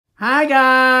Hi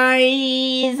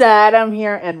guys, Adam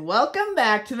here, and welcome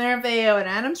back to another video in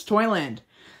Adam's Toyland.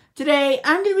 Today,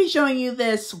 I'm going to be showing you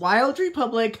this Wild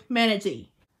Republic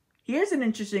manatee. Here's an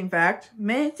interesting fact.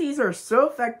 Manatees are so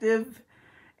effective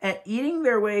at eating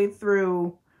their way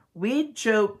through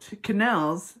weed-choked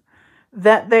canals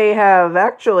that they have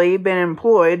actually been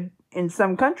employed in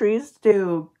some countries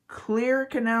to clear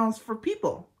canals for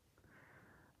people.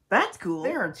 That's cool.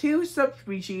 There are two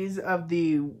subspecies of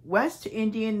the West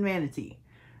Indian manatee.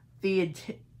 The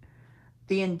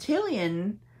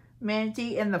Antillean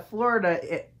manatee and the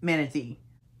Florida manatee.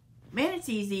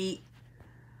 Manatees eat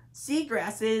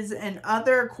seagrasses and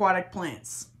other aquatic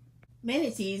plants.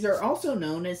 Manatees are also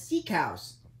known as sea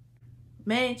cows.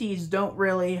 Manatees don't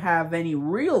really have any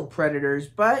real predators,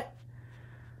 but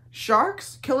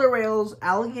sharks, killer whales,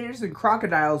 alligators, and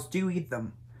crocodiles do eat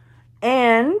them.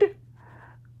 And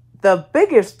the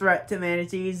biggest threat to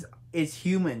manatees is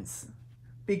humans.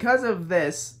 Because of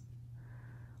this,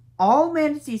 all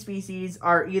manatee species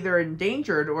are either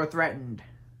endangered or threatened.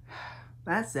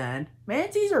 That's sad.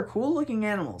 Manatees are cool-looking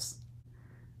animals.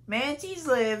 Manatees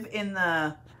live in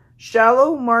the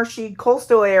shallow, marshy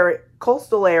coastal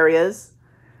areas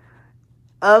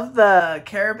of the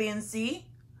Caribbean Sea,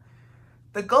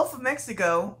 the Gulf of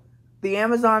Mexico, the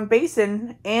Amazon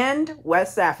Basin, and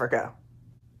West Africa.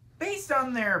 Based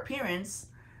on their appearance,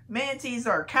 manatees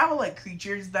are cow-like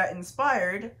creatures that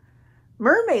inspired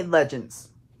mermaid legends.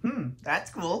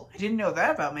 That's cool. I didn't know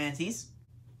that about manatees.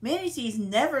 Manatees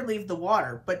never leave the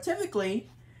water, but typically,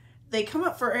 they come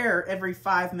up for air every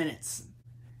 5 minutes.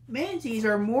 Manatees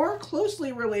are more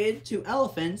closely related to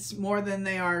elephants more than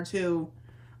they are to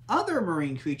other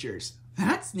marine creatures.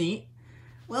 That's neat.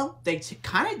 Well, they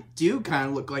kind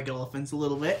of look like elephants a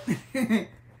little bit.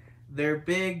 Their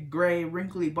big, gray,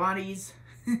 wrinkly bodies.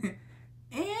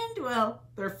 And, well,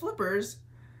 their flippers,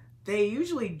 they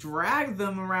usually drag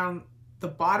them around the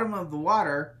bottom of the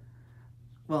water.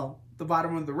 Well, the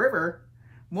bottom of the river.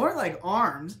 More like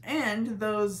arms. And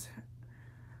those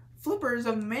flippers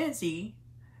of the manatee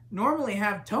normally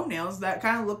have toenails that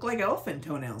kind of look like elephant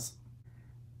toenails.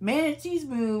 Manatees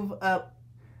move up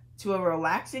to a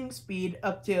relaxing speed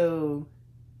up to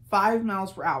 5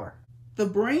 miles per hour. The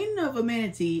brain of a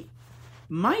manatee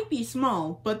might be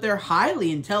small, but they're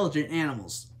highly intelligent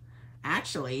animals.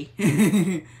 Actually,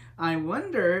 I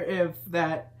wonder if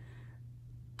that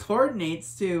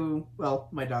coordinates to, well,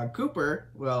 my dog Cooper.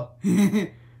 Well,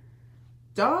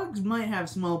 dogs might have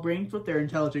small brains, but they're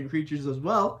intelligent creatures as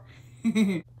well.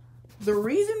 The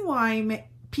reason why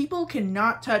people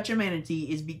cannot touch a manatee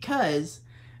is because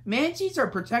manatees are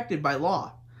protected by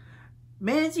law.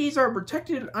 Manatees are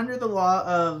protected under the law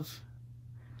of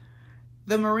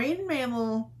the Marine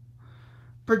Mammal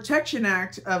Protection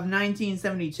Act of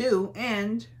 1972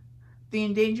 and the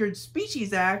Endangered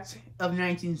Species Act of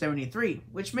 1973,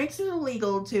 which makes it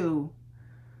illegal to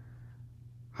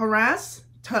harass,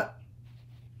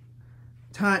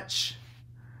 touch,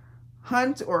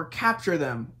 hunt, or capture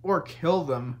them, or kill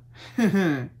them.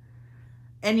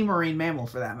 Any marine mammal,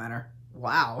 for that matter.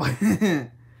 Wow.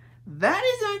 That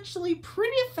is actually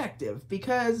pretty effective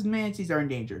because manatees are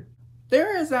endangered.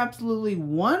 There is absolutely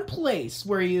one place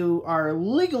where you are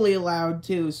legally allowed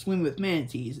to swim with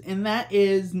manatees, and that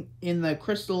is in the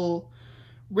Crystal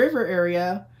River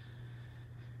area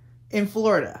in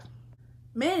Florida.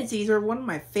 Manatees are one of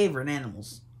my favorite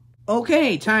animals.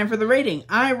 Okay, time for the rating.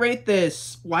 I rate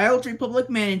this Wild Republic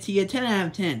manatee a 10 out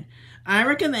of 10. I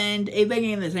recommend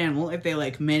getting this animal if they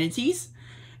like manatees,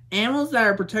 animals that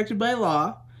are protected by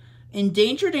law,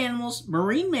 endangered animals,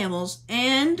 marine mammals,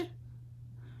 and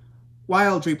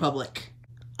Wild Republic.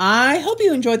 I hope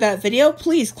you enjoyed that video.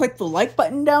 Please click the like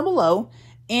button down below.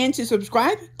 And to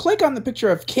subscribe, click on the picture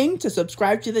of King to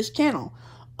subscribe to this channel.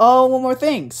 Oh, one more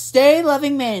thing. Stay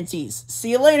loving manatees.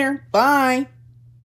 See you later. Bye.